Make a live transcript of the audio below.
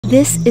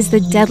This is the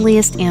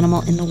deadliest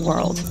animal in the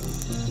world.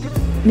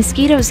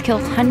 Mosquitoes kill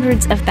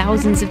hundreds of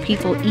thousands of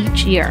people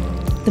each year.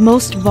 The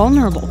most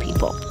vulnerable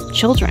people,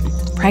 children,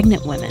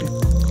 pregnant women.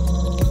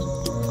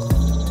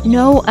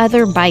 No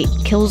other bite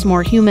kills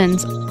more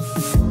humans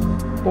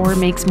or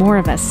makes more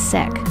of us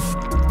sick.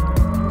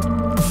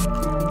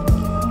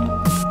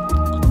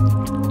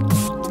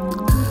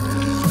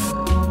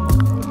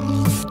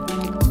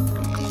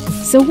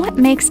 So what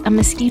makes a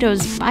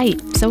mosquito's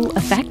bite so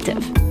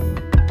effective?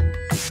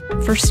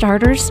 For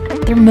starters,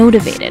 they're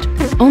motivated.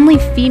 Only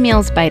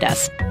females bite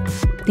us.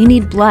 They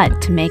need blood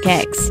to make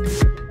eggs.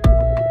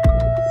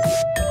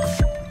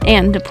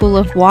 And a pool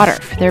of water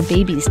for their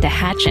babies to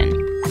hatch in.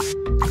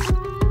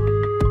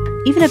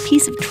 Even a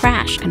piece of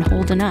trash can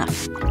hold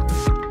enough.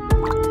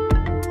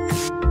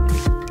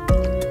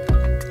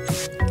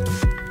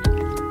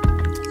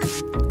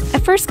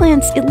 At first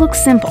glance, it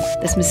looks simple,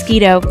 this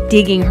mosquito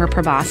digging her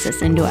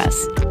proboscis into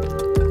us.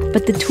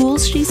 But the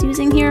tools she's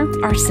using here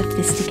are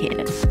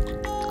sophisticated.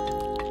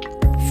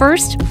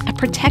 First, a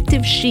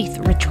protective sheath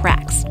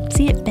retracts.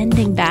 See it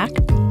bending back?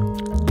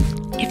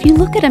 If you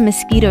look at a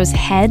mosquito's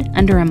head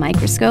under a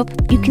microscope,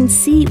 you can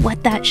see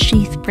what that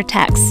sheath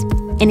protects.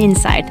 And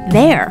inside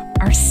there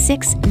are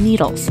 6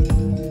 needles.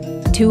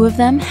 2 of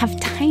them have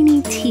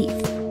tiny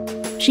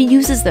teeth. She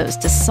uses those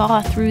to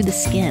saw through the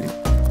skin.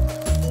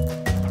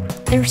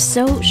 They're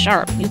so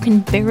sharp, you can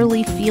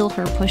barely feel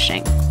her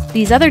pushing.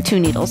 These other 2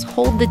 needles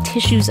hold the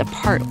tissues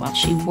apart while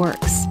she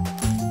works.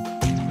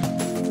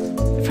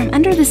 From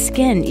under the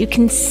skin, you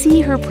can see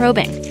her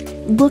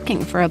probing,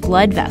 looking for a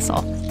blood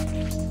vessel.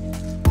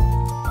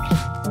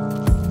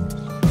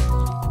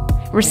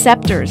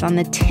 Receptors on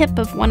the tip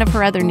of one of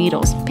her other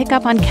needles pick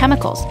up on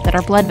chemicals that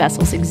our blood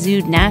vessels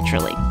exude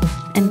naturally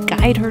and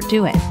guide her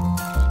to it.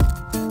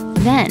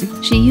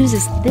 Then she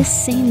uses this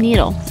same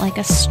needle like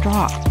a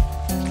straw.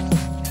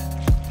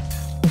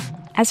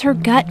 As her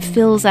gut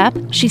fills up,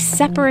 she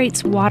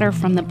separates water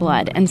from the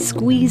blood and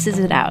squeezes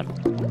it out.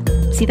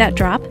 See that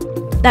drop?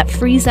 That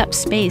frees up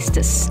space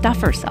to stuff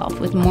herself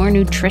with more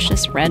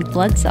nutritious red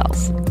blood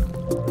cells.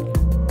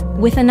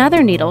 With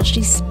another needle,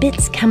 she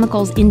spits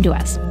chemicals into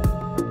us.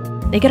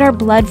 They get our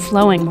blood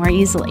flowing more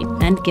easily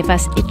and give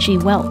us itchy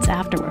welts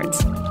afterwards.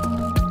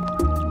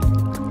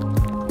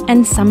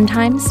 And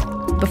sometimes,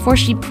 before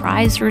she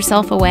pries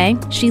herself away,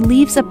 she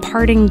leaves a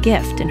parting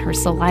gift in her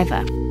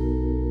saliva.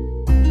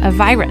 A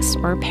virus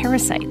or a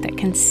parasite that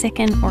can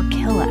sicken or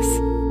kill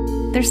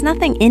us. There's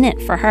nothing in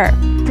it for her.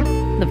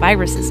 The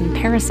viruses and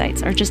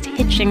parasites are just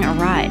hitching a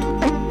ride.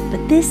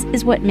 But this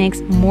is what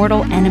makes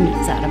mortal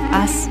enemies out of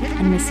us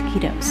and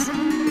mosquitoes.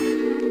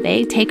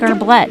 They take our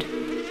blood.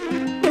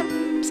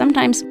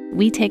 Sometimes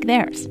we take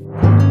theirs.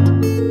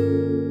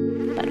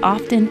 But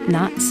often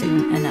not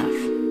soon enough.